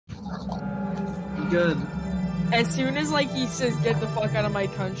good. As soon as like he says "get the fuck out of my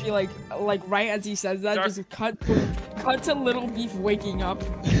country," like right as he says that, just cut to Little Beef waking up.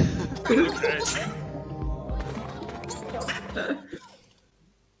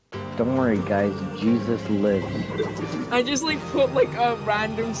 Don't worry, guys. Jesus lives. I just like put like a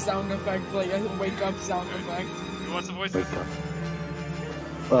random sound effect, like a wake up sound effect. Who wants the voice?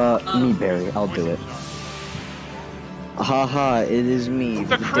 Me, Barry. I'll do it. Haha, it is me.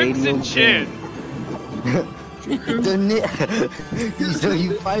 The Crimson Chin. So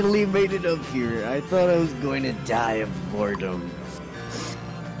you finally made it up here. I thought I was going to die of boredom.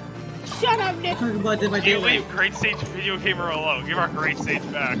 Shut up, Nick! You leave Great Sage Video Gamer alone. Give our Great Sage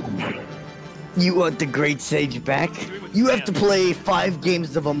back. You want the Great Sage back? You have to play 5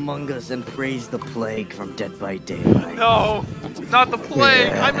 games of Among Us and praise the plague from Dead by Daylight. No, not the plague.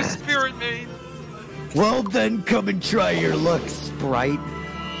 Yeah. I'm a spirit maid. Well then, come and try your luck, Sprite.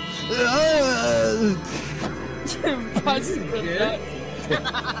 I'm nutty.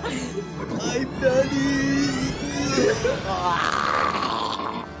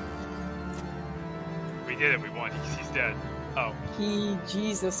 We did it. We won. He's dead. Oh. He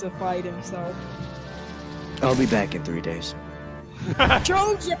Jesus-ified himself. I'll be back in 3 days.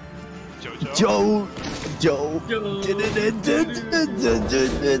 Jojo. Joe. What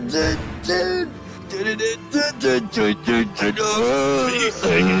are you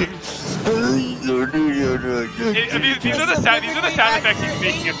singing? These are the sound effects he's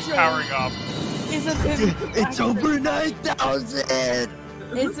making as he's powering up. It's over 9,000!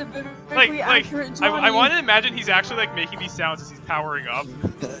 It's a bit accurate, Johnny. I want to imagine he's actually like making these sounds as he's powering up.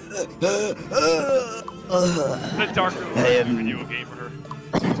 The darker video gamer.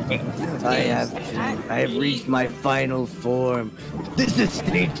 I have reached my final form. This is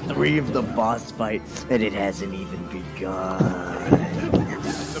stage 3 of the boss fight, and it hasn't even begun.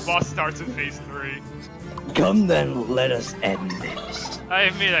 The boss starts in phase 3. Come then, let us end this. I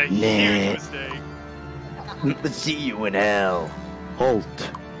have made a huge mistake. See you in hell.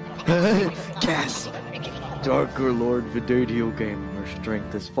 Halt. Gasp. Darker Lord Video Gamer,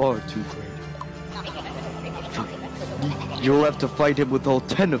 strength is far too great. You'll have to fight him with all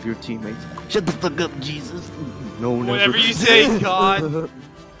 10 of your teammates. Shut the fuck up, Jesus. No, never. Whatever you say, God.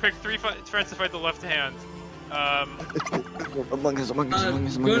 Pick 3 friends to fight the left hand. Among Us. Go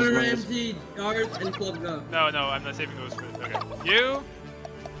to Ramsey, Guards, and Club Go. No, I'm not saving those for okay. You?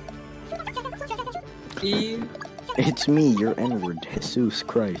 E. It's me, your N-word, Jesus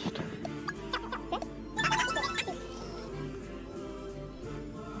Christ.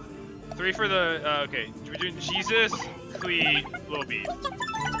 Three for the, okay. We're doing Jesus, Clee, Little Beef.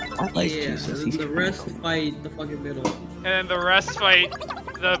 I like Jesus. And the rest fight the fucking middle. And then the rest fight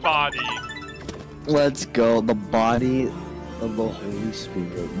the body. Let's go, the body of the Holy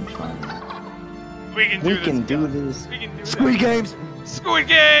Spirit. We can do this. We can do Squid Games! Squid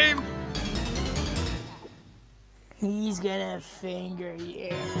Game! He's gonna finger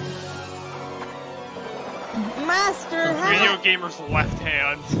you. Master hand! Video gamer's left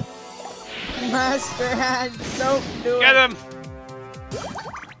hand. Master hand, don't do Get him!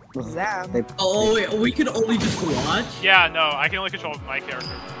 Zap. Oh wait, we can only just watch? Yeah, no, I can only control my character.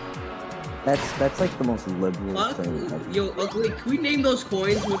 That's like the most liberal thing ever. Yo, wait, can we name those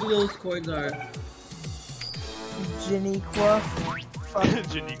coins? What do those coins are? Janiqua.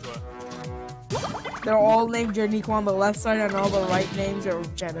 Janiqua. They're all named Janiqua on the left side, and all the right names are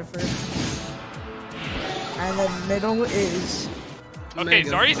Jennifer. And the middle is... Okay,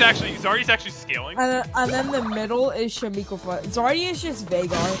 Zardy's actually scaling. And then the middle is Shamikofa. Zardy is just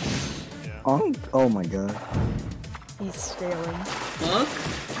Vagar. Yeah. Oh my god. He's scaling. Fuck?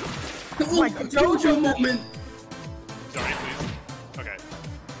 Oh my god, JoJo moment! Zardy, please.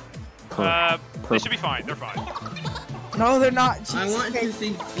 Okay. They should be fine. They're fine. No, they're not. Jesus. I want to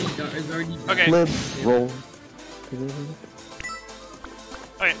see Zardy. Okay. Flip, roll.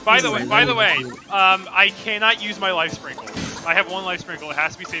 Okay, by the way, I cannot use my life sprinkle. I have 1 life sprinkle. It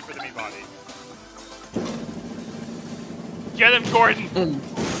has to be saved for the meat body. Get him, Gordon!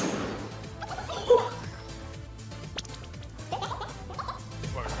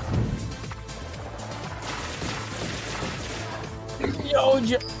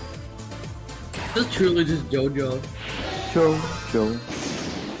 Jojo. This is truly just JoJo. Joe.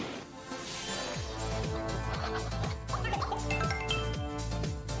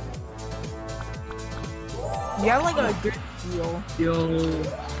 You have like a good deal. Yo.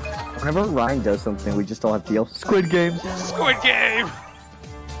 Whenever Ryan does something, we just all have to yell, Squid Games! Squid Game!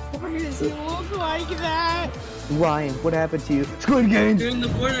 Why does he look like that? Ryan, what happened to you? Squid Games! Doing the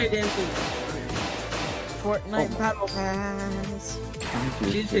Fortnite dancing. Fortnite Battle Pass.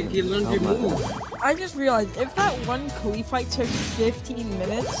 Cheesecake, you learned your move. I just realized, if that one Klee fight took 15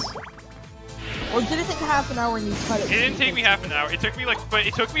 minutes, or did it take half an hour and you cut it? It didn't take me half an hour. It took me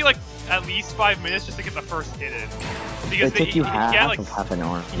like at least 5 minutes just to get the first hit in. Because It took you he had half like of half an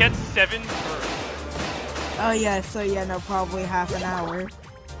hour. he had 7 turns. Oh yeah, so yeah, no, probably half an hour.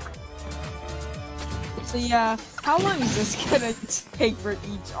 So yeah, how long is this gonna take for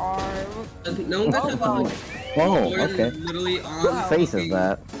each arm? No one talking about Oh, Gordon okay. literally on Whose face is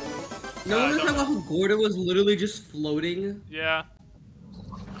that? No one was talking about how Gordon was literally just floating. Yeah.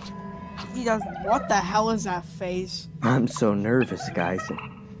 He does. What the hell is that face? I'm so nervous, guys.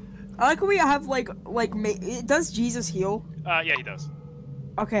 I like how we have does Jesus heal? Yeah, he does.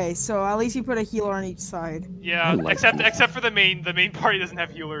 Okay, so at least you put a healer on each side. Yeah, I like except for the main party doesn't have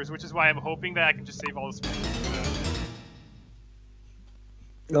healers, which is why I'm hoping that I can just save all this.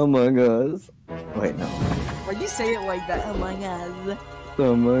 Oh my gosh. Wait, no. Why'd you say it like that? Oh my god.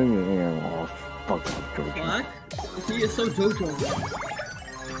 Oh my god. Oh, fuck off, Jojo. What? He is so JoJo.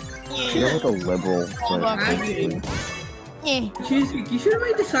 You know what a liberal person Cheesecake, you should have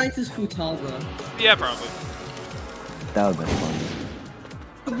made the scientist Futalza. Yeah, probably. That would've been fun.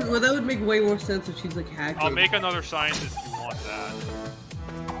 Well, that would make way more sense if she's like hacking. I'll make another scientist if you want that.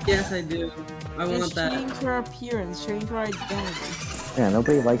 Yes, I do. I want Just that. change her appearance, change her identity. Yeah,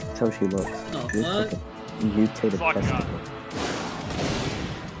 nobody likes how she looks. Oh, She's what? like a mutated Fuck testicle.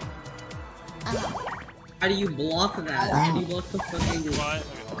 How do you block that? How do you block the fucking... What?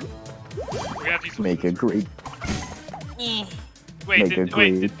 Okay. We're gonna have to use some Make a great, Wait, make a who's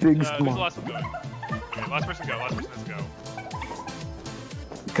great the big last one going? Okay, last person go. Last person has to go.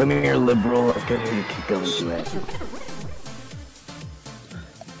 Come here, liberal. Come here, keep going to it.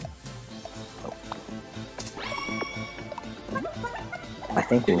 I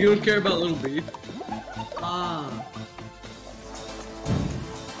think You we'll... don't care about Little B. Ah.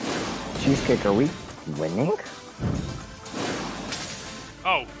 Cheesecake, are we winning?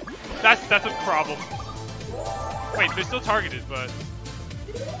 Oh, that's a problem. Wait, they're still targeted, but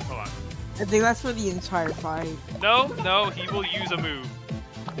hold on. I think that's for the entire fight. No, he will use a move.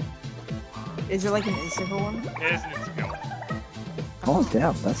 Is it like an instant one? It is an instant kill. Oh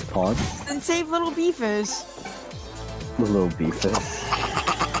damn, that's pog. Then save little Beefus. Little beefus.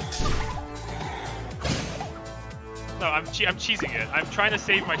 No, I'm cheesing it. I'm trying to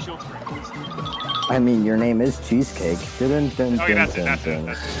save my shield sprinkles. I mean, your name is Cheesecake. Dun, dun, Okay, dun, that's it. dun, That's it. dun.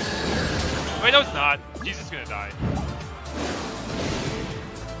 That's it. Wait, no, it's not. Jesus is gonna die.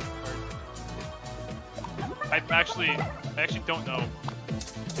 I actually don't know.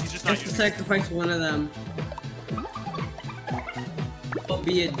 He's just I not have to using it. sacrifice one of them.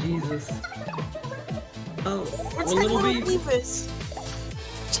 Albeit Jesus. Oh, Protect well, Little little B. Beefus.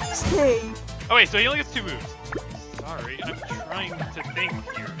 Cheesecake. Oh wait, so he only gets 2 moves. Sorry, I'm trying to think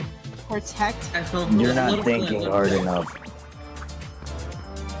here. Protect. I felt You're not thinking hard enough.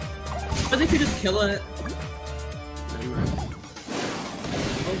 But they could just kill it.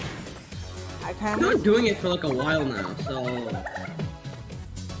 I kind I'm of. not doing it for like a while now, so...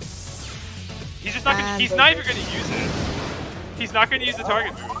 He's just not gonna. He's not even gonna use it. He's not gonna use the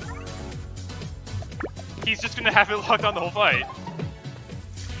target move. He's just gonna have it locked on the whole fight.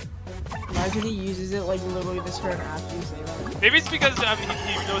 Imagine he uses it like literally this turn after you say that. Maybe it's because he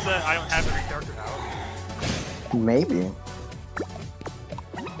knows that I don't have every character now. Maybe.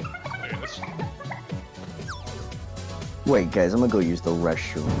 Okay, let's- Wait, guys, I'm gonna go use the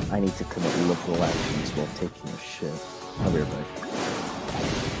restroom. I need to commit liberal actions while taking a shit. I'll be right back.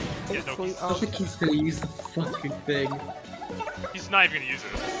 Yeah, no, I don't think he's gonna use the fucking thing. he's not even gonna use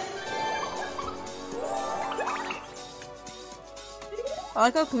it. I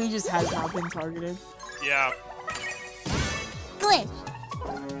like how Klee just has not been targeted. Yeah. Glitch.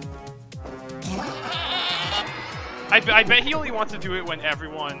 I bet he only wants to do it when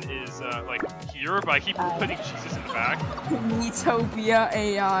everyone is like here, but I keep putting Jesus in the back. Miitopia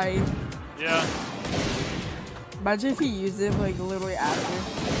AI. Yeah. Imagine if he used it like literally after.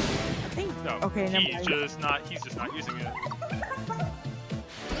 I think. No. Okay, never He's mind. just not using it.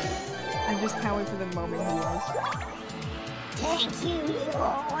 I just can't wait for the moment he was.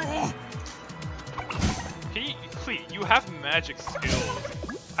 Please, you have magic skills.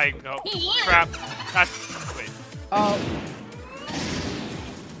 I know. Crap. That's wait. Oh,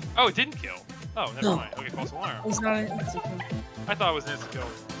 Oh, it didn't kill. Oh, never mind. Okay, false alarm. it's not an instant kill. I thought it was an instant kill.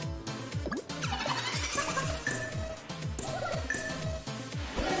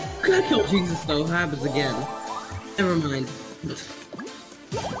 I'm gonna kill Jesus though, if it happens again. Never mind.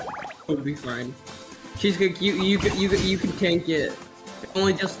 It'll be fine. Cheesecake, you can tank it. It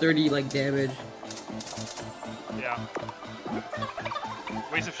only does 30 like damage.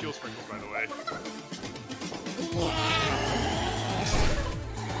 Waste of fuel sprinkles, by the way.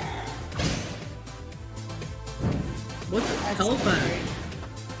 What's health at?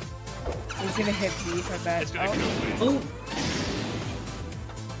 He's gonna hit beef, I bet. It's gonna kill me. Oh.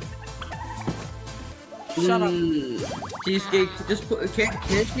 Shut up. Cheesecake, just put, can't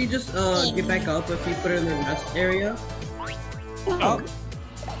she just get back up if we put her in the rest area? Oh.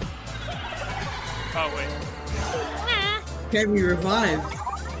 Oh, wait. Can we revive?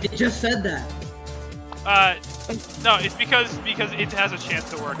 It just said that. No, it's because it has a chance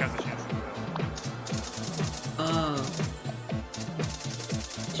to work, has a chance to work.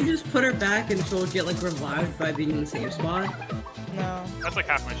 Should you just put her back and she'll get like revived by being in the same spot? No. That's like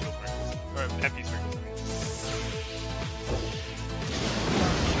half my shield sprinkles. Or MP sprinkles, I mean.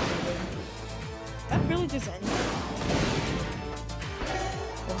 That really just ended.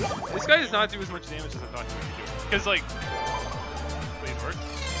 This guy does not do as much damage as I thought he would be doing. Because, like... Please work.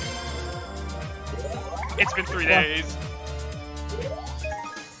 It's been 3 days.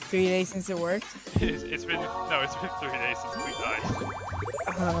 3 days since it worked? It's been... No, it's been 3 days since we died.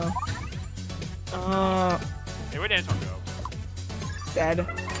 Hey, where'd Antoine go? Dead.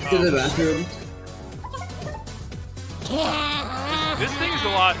 To the bathroom. This thing's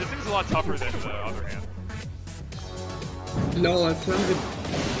a lot tougher than the other hand. No, it's not good.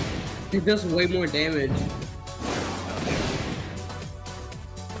 It does way more damage.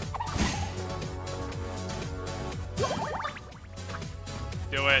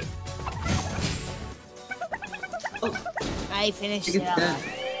 Do it. Oh, I finished it it gets off. dead.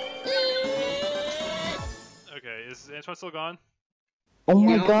 Okay, is Antoine still gone? Oh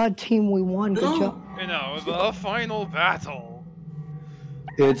my Yeah. god, team, we won. Good No. job. You know, the final battle.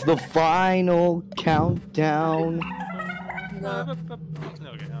 It's the final countdown. No.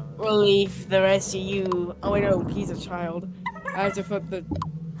 Okay, no. Relief, the rest of you. Oh wait, no, he's a child. I have to flip the.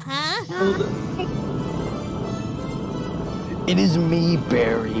 It is me,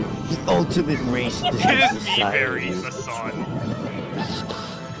 Barry, the ultimate racist. It is me, Barry, the son.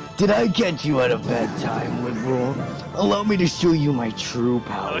 Did I catch you at a bad time, liberal? Allow me to show you my true I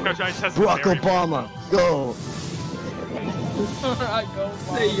power. like how Giant has Barack Barry. Obama, go! I go.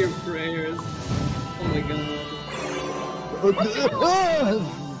 Say your prayers. Oh my god.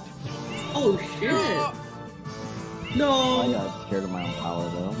 Oh shit! I No! got scared of my own power,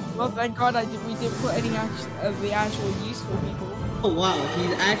 though. Well, thank God we didn't put any of the actual useful people. Oh wow,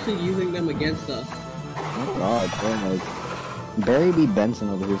 he's actually using them against us. Oh god, man, like... Barry B. Benson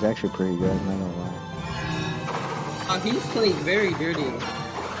over here is actually pretty good, I'm not gonna lie. He's playing very dirty.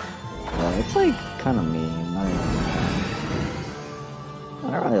 Yeah, it's like kind of mean. I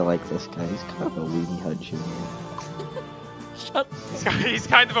don't really like this guy. He's kind of a weenie hut junior. Shut. He's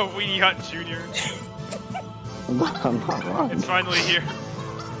kind of a weenie hut junior. I'm not wrong. It's finally here.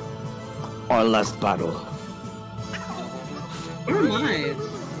 Our last battle. Where am I?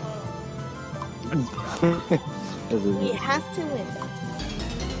 We have to win.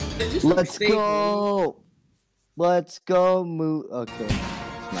 Just Let's fake go! Let's go, Okay.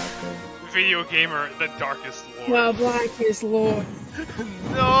 It's not good. Video gamer, the darkest lord. The blackest lord.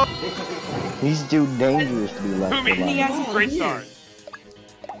 No! He's too dangerous to be left Who me? alive. Great start.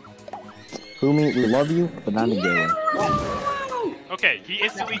 Who me? We love you, but not in a gay way. Okay, he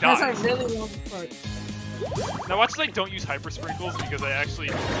instantly Because I dies. really love the part. Now watch I don't use hyper sprinkles because I actually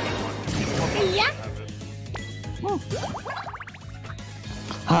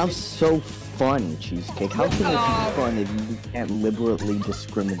How's so fun, Cheesecake? How can it be fun if you can't liberally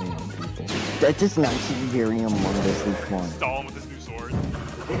discriminate on people? That does not seem very amongously fun. stall him with his new sword.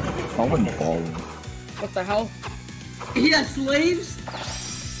 I would ball him. What the hell? He has slaves?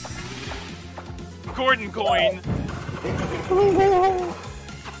 Gordon coin.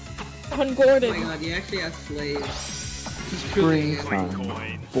 On Oh Gordon. my god, he actually has slaves. He's truly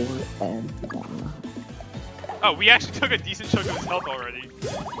Springtime for everyone. Oh, we actually took a decent chunk of his health already.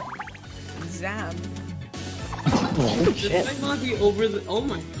 Zam. Oh This shit. might not be over the. Oh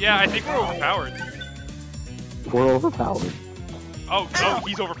my. Yeah, I think we're overpowered. We're overpowered. Oh, no,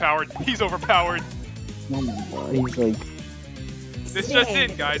 he's overpowered. He's overpowered. Oh my god. He's like, This just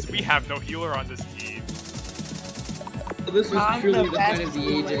in, guys. We have no healer on this team. This is I'm truly the the fight of best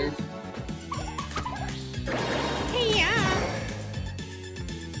the ages.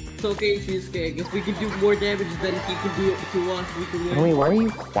 It's okay, Cheesecake. If we can do more damage than he can do to us, we can win. Homie, why are you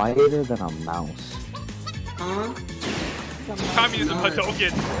quieter than a mouse? Huh? Communism, Nice.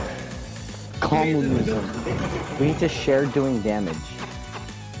 Hadoken. Communism. We need to share doing damage.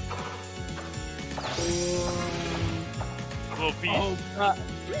 Little beast. Oh,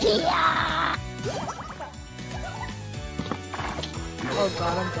 Oh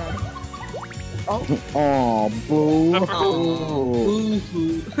god, I'm dead. Oh. Oh, boo.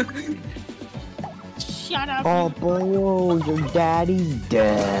 Shut up. Oh, boo. Your daddy's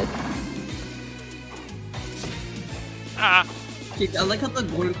dead. Ah. I like how the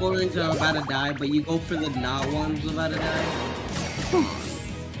golden coins are about to die, but you go for the not ones about to die.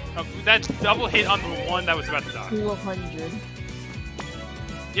 That double hit on the one that was about to die. 200.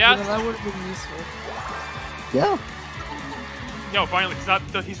 Yeah. That would have been useful. Yeah. Yo, finally,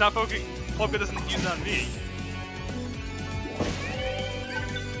 he's not focusing. Polka doesn't use it on me.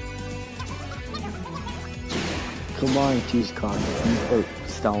 Come on, cheese con.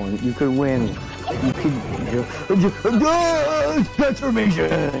 Stalin, you could win. You could.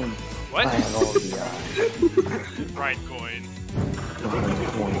 Transformation! What? I have all the Right coin.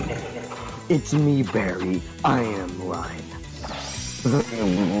 It's me, Barry. I am Ryan.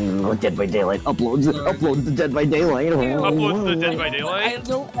 Dead by Daylight uploads the Dead by Daylight. Uploads the Dead by Daylight.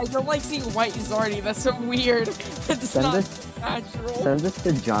 I don't like seeing white Zardy. That's so weird. It's not natural. Send this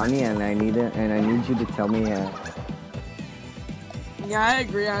to Johnny, and I need you to tell me. Yeah, I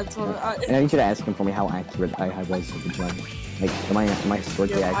agree. I and I need you to ask him for me how accurate I was with Johnny. Like, am I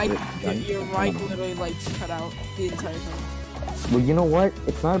historically accurate? Your mic literally like cut out the entire time. Well, you know what?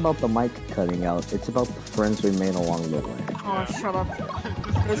 It's not about the mic cutting out. It's about the friends we made along the way. Oh, shut up.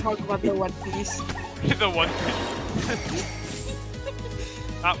 Let's talk about the One Piece. The One Piece.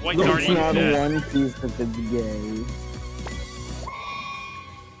 Not White It's Guardian. not One Piece, but it's gay.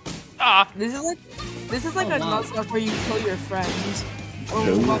 Ah. This is like a nuzlocke where you kill your friends. Or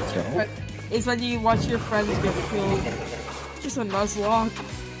it's when you watch your friends get killed. Just a nuzlocke.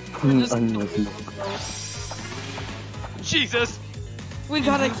 Jesus! We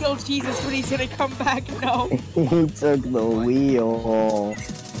gotta kill Jesus, but he's gonna come back. No. He took the wheel.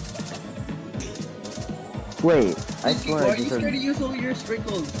 Wait, I swear Why I are you just scared heard. to use all your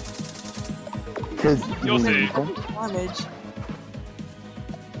sprinkles? Because You'll see. Damage.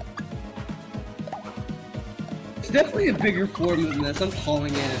 It's definitely a bigger form than this. I'm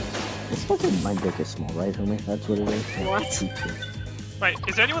calling it. It's fucking my dick is small, right, homie? That's what it is. What? Wait,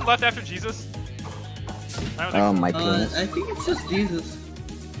 is there anyone left after Jesus? I don't think My penis. I think it's just Jesus.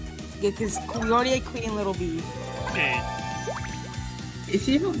 Yeah, because we already had Queen Little Beef. Okay. Is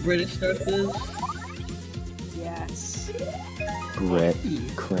he how British stuff is? Yes. Grit.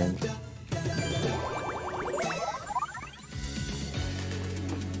 Cringe.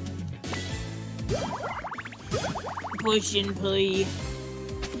 Push and play.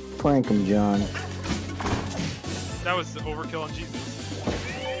 Prank him, John. That was overkill on Jesus.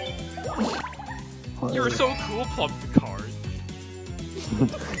 You're so cool, plug the card.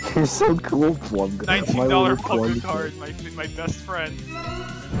 You're so cool, plug. $19 plug the card, my best friend.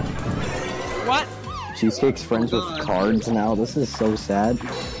 What? Cheesecake's friends with cards now. This is so sad.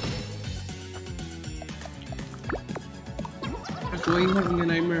 That's what you're having a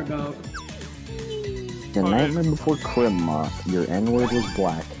nightmare about. The Nightmare Before Christmas, your N-word was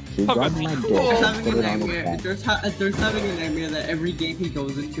black. He grabbed my dick There's and having put a it on his nightmare. back. There's having a nightmare that every game he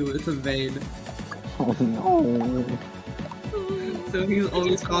goes into is a vein. Oh no. So he's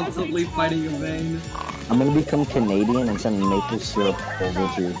always constantly fighting a vein. I'm gonna become Canadian and send maple syrup over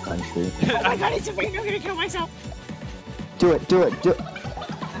to your country. Oh my god, it's a vein. I'm gonna kill myself. Do it, do it, do it.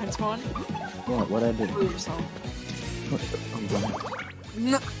 That's fun. What I did? Kill yourself. I'm done.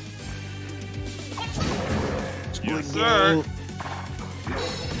 No. Yes, sir.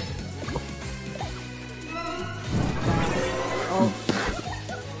 Oh.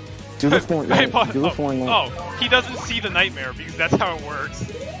 Do the form. Hey, Do the form. oh, he doesn't see the nightmare because that's how it works.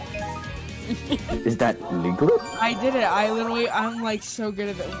 Is that legal? I did it. I'm like so good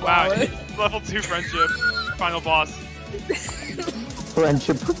at it. Wow, level 2 friendship, final boss.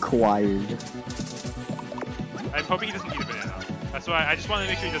 Friendship required. I'm hoping he doesn't eat a banana. That's why I just want to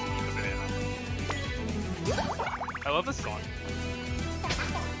make sure he doesn't eat the banana. I love this song.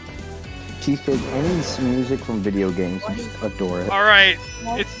 Cheesecake, any music from video games, I just adore it. Alright,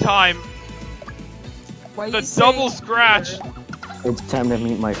 it's time. The double scratch! It's time to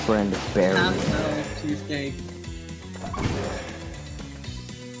meet my friend, Barry. Cheesecake.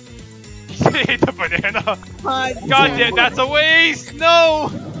 He ate the banana. God damn, that's a waste! No!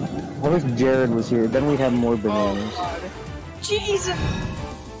 What if Jared was here? Then we'd have more bananas. Jesus!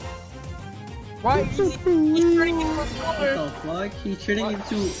 Why? He's turning into a What color. the fuck? He's turning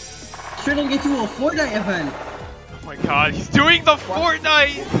into a Fortnite event. Oh my god, he's doing the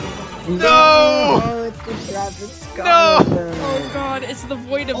Fortnite! No! Oh, it's the Travis Scott. No! event. Oh god, it's the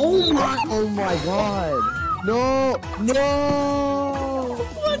void of. Oh my god! No! No!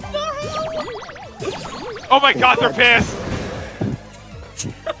 What the hell? Oh my god, they're pissed!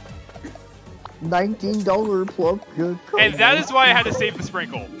 $19 plus good. And that is why I had to save the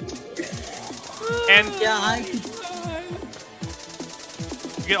sprinkle. And Yeah, I could.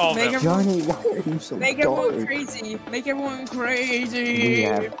 you get all of them. Johnny, why are you so Make dark? everyone crazy. Make everyone crazy. We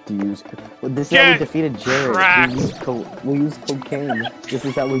have to use. Well, this is Get how we defeated Jared. cracked. We use cocaine. This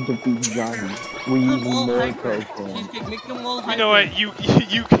is how we defeat Johnny. We use All more hyper. cocaine. Cheesecake, make them all hyper. You know what?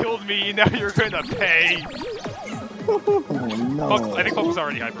 You killed me. Now you're gonna pay. Oh no. I think Hulk was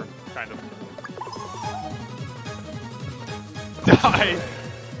already hyper, kind of. Die.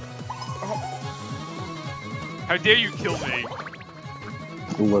 How dare you kill me?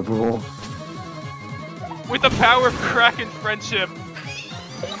 Liberal. With the power of crack and friendship.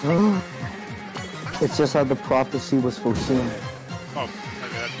 It's just how the prophecy was foreseen. Oh, my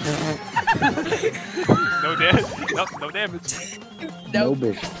bad. No damage. No damage. No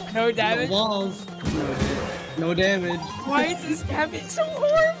bitch. No The damage. walls. No damage. Why is this damage so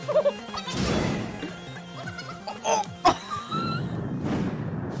horrible?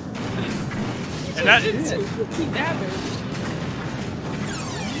 And that It's 50 damage.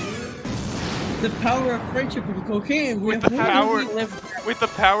 The power of friendship with cocaine. with the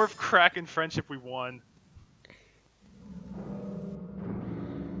power of crack and friendship, we won.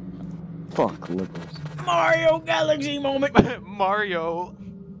 Fuck liberals. Mario Galaxy moment. Mario.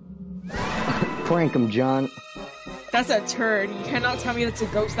 Prank him, John. That's a turd. You cannot tell me that's a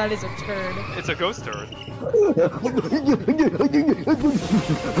ghost. That is a turd. It's a ghost turd.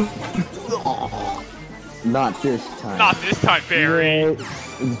 Not this time. Not this time, Barry.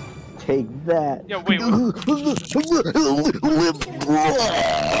 Yeah, take that. Yo, wait.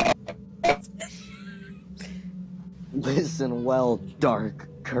 Listen well, dark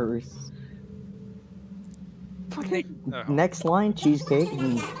curse. Next line, Cheesecake.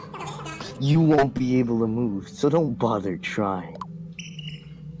 You won't be able to move, so don't bother trying.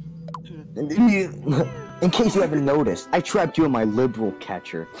 In case you haven't noticed, I trapped you in my liberal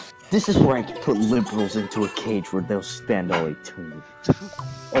catcher. This is where I can put liberals into a cage where they'll spend all eternity.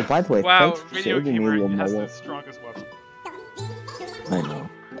 Oh, by the way, Wow, thanks for video saving me, gamer little has Moa. the strongest weapon. I know.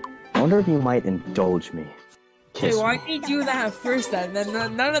 I wonder if you might indulge me. Hey, Kiss why me. did you do that first then? Then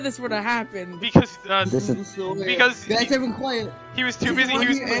none of this would have happened. Because This is Because guys, everyone quiet. he was too busy. I He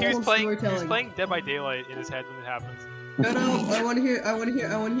was want to hear playing. He was storytelling. playing Dead by Daylight in his head when it happens. No, I want to hear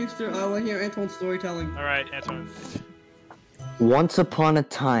Antoine's storytelling. All right, Anton. Once upon a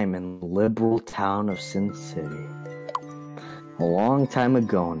time in the liberal town of Sin City. A long time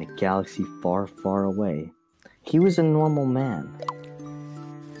ago in a galaxy far, far away, he was a normal man.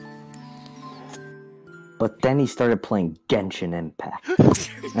 But then he started playing Genshin Impact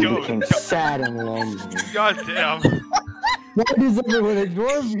and Yo, became sad and lonely. God damn. Why does everyone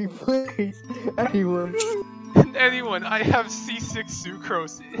ignore me, please? Anyone? Anyone, I have C6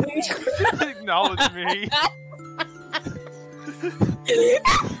 sucrose. Acknowledge me.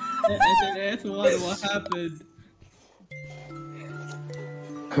 Antoine, what happened?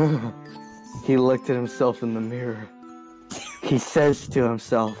 He looked at himself in the mirror. He says to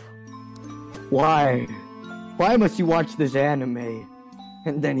himself, Why must you watch this anime?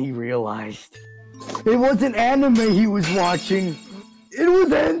 And then he realized, it wasn't anime he was watching, it was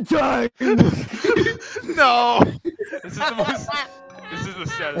hentai! No. This is the most. This is the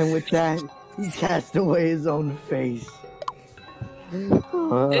saddest. And with that, he cast away his own face.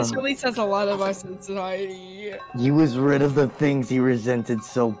 This really says a lot about society. He was rid of the things he resented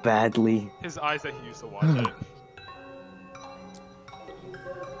so badly. His eyes that he used to watch it.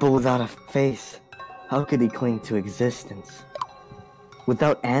 But without a face, how could he cling to existence?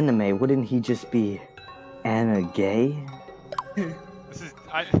 Without anime, wouldn't he just be Anna gay? This is.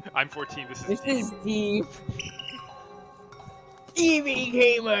 I'm 14. This This is deep. He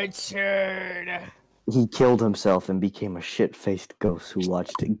became a turd. He killed himself and became a shit-faced ghost who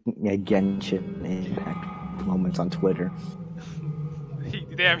watched Genshin Impact moments on Twitter.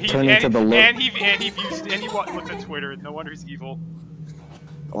 Turning to the and he looked at Twitter. No wonder he's evil.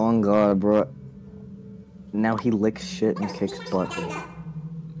 Oh god, bro. Now he licks shit and kicks butt.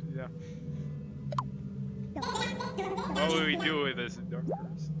 Yeah. What will we do with this dark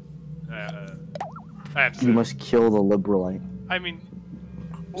curse? You must kill the liberalite. I mean,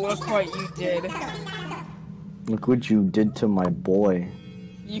 Look what you did. Look what you did to my boy.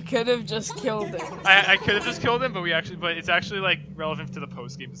 You could have just killed him. I could have just killed him, but it's actually like relevant to the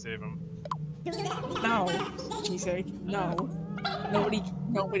post game to save him. No. Cheesecake. No.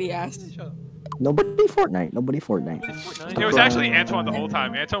 Nobody asked. Nobody Fortnite. Nobody Fortnite. It was actually Antoine the whole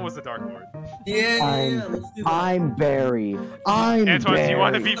time. Antoine was the Dark Lord. Yeah, let's do that. I'm Barry. I'm Antoine, Barry. do you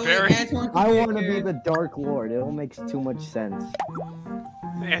want to be Barry? Antoine, I want to be the Dark Lord. It all makes too much sense.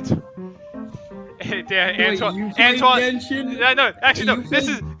 Antoine. Antoine. Genshin? No, actually no. You This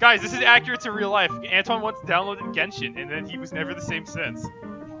played- is guys. This is accurate to real life. Antoine once downloaded Genshin, and then he was never the same since.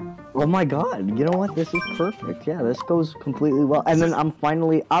 Oh my god, you know what? This is perfect. Yeah, this goes completely well. And then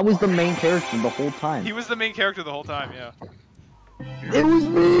I was the main character the whole time. He was the main character the whole time. Yeah. It was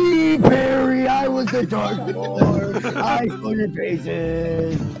me, Barry! I was the Dark Lord! I stole your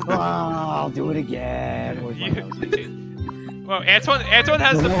pages! I'll do it again. Where's my nose? Well, Antoine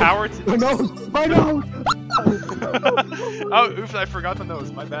has the power to. My nose! My nose! Oh, oops! I forgot the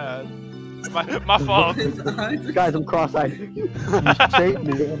nose. My bad. My fault. Guys, I'm cross-eyed. You saved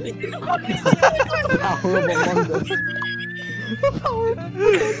me. The power of Among Us. The power of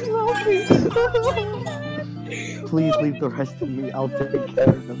Among Us. Please leave the rest of me. I'll take care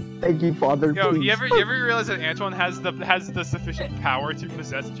of them. Thank you, Father. Yo, please. you ever realize that Antoine has the sufficient power to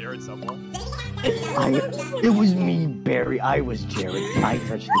possess Jared Subwell? It was me, Barry. I was Jared. I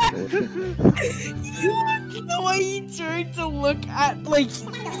touched the children. The way he turned to look at, like...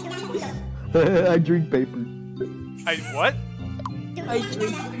 I drink paper. I what? I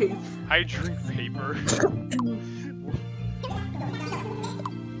drink paper. I drink paper.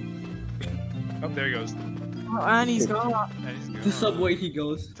 Oh, there he goes. Oh, and he's gone. And he's To gone. Subway he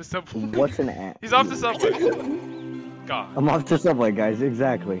goes. To Subway. What's an ant? He's off to Subway. God. I'm off to Subway, guys.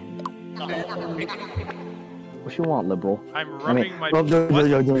 Exactly. What you want, liberal? I'm rubbing my. Oh,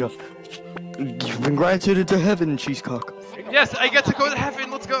 What? You've been granted to heaven, cheesecock. Yes, I get to go to heaven.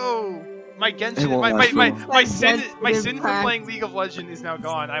 Let's go. My Genshin, It won't last long. my sin for playing League of Legends is now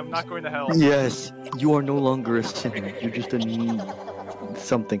gone. I'm not going to hell. Yes, you are no longer a sinner. You're just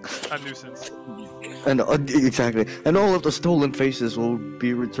something. A nuisance. And exactly. And all of the stolen faces will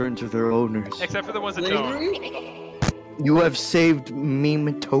be returned to their owners. Except for the ones that don't. Slavery? You have saved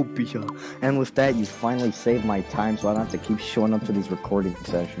Miitopia, and with that, you finally saved my time, so I don't have to keep showing up to these recording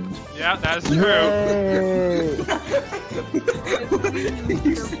sessions. Yeah, that is true. Yay!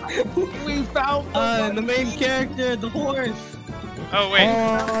 We found The main character, the horse. Oh wait,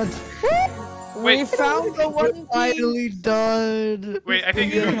 we found the one piece. Finally done. wait. I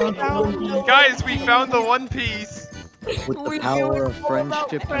think guys, we found the One Piece. With the We power knew of it all about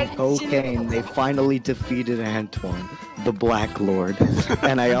friendship and friendship. cocaine, they finally defeated Antoine, the Black Lord.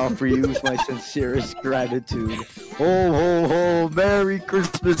 And I offer you my sincerest gratitude. Ho ho ho! Merry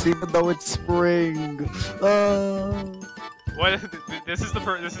Christmas, even though it's spring. What? This is the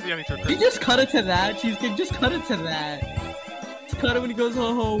ending to You Christmas. just cut it to that, Cheesecake. Just cut it to that. Just cut it when he goes,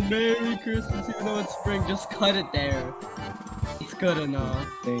 ho ho, Merry Christmas, even though it's spring. Just cut it there. It's good enough.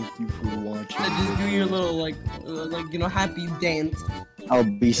 Thank you for watching. And just do your little, like, happy dance. I'll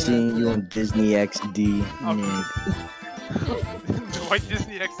be seeing you on Disney XD. Nick. Why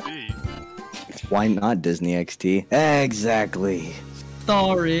Disney XD? Why not Disney XD? Exactly.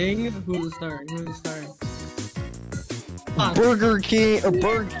 Starring. Who's starring? Ah, Burger King or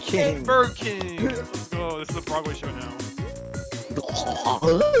Burger King. Burger King. Let's go. This is the Broadway show now.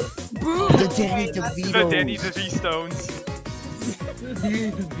 The Danny DeVito. The Danny DeVitones.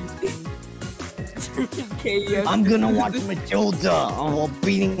 I'm gonna watch Matilda while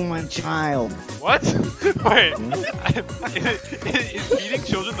beating my child. What? Wait. Is beating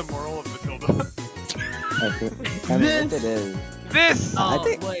children the moral of Matilda? I mean, if it is. This. I Oh,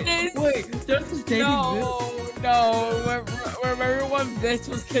 think- wait, there's this Danny No. Remember when this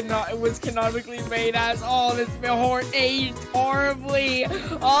was canonically made as? Oh, this been aged horribly.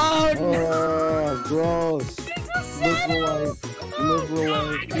 Oh no. Oh, gross.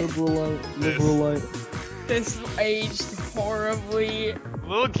 Liberal life. This aged horribly.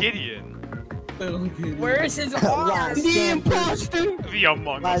 Little Gideon. Where's his arm? The imposter! The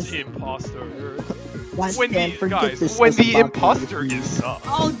Among Us imposter. Why When stand the for guys, this when the about imposter me? is up.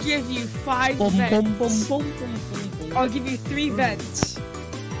 I'll give you 5 Bum, bum, bum, vents. bum, bum, bum, I'll give you 3 vents.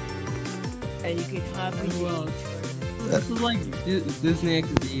 And you can have Who else? This is like Disney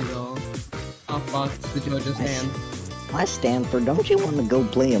XD though. Oh fuck, it's the JoJo's hand. Why Stanford? Don't you want to go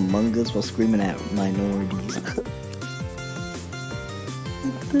play Among Us while screaming at minorities?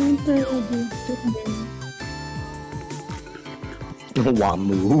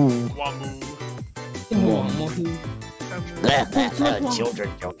 Wamu. Wamu. Children.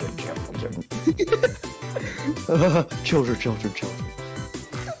 Children.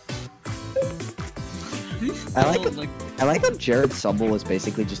 I like that Jared Subble was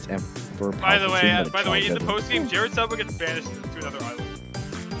basically just Emperor By the way, Palpatine, in the but post game, Jared Subwell gets banished to another island.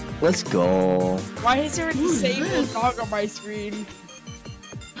 let's go. Why is there a disabled dog on my screen?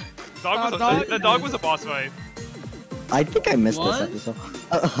 The dog was a boss fight. I think I missed What? this episode.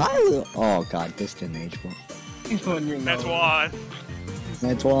 Hi. Oh god, this didn't age well. That's why.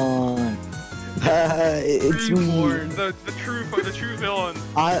 That's one. It's me. Reborn. The true villain,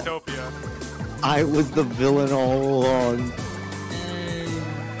 I- Miitopia. I was the villain all along.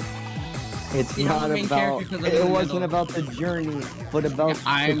 It's You know, not the main about. character 'cause I'm in It the wasn't middle. about the journey, but about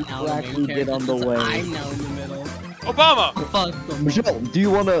I'm what now you the actually main did on the character, way. I'm now in the middle. Obama! Fuck them. Michelle, do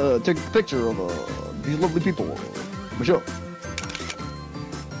you want to take a picture of these lovely people? Michelle.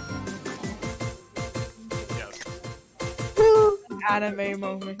 Yes. Anime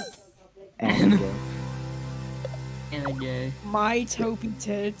moment. And And a gay. My Topi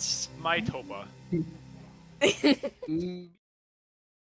tits. Miitopa. Mm.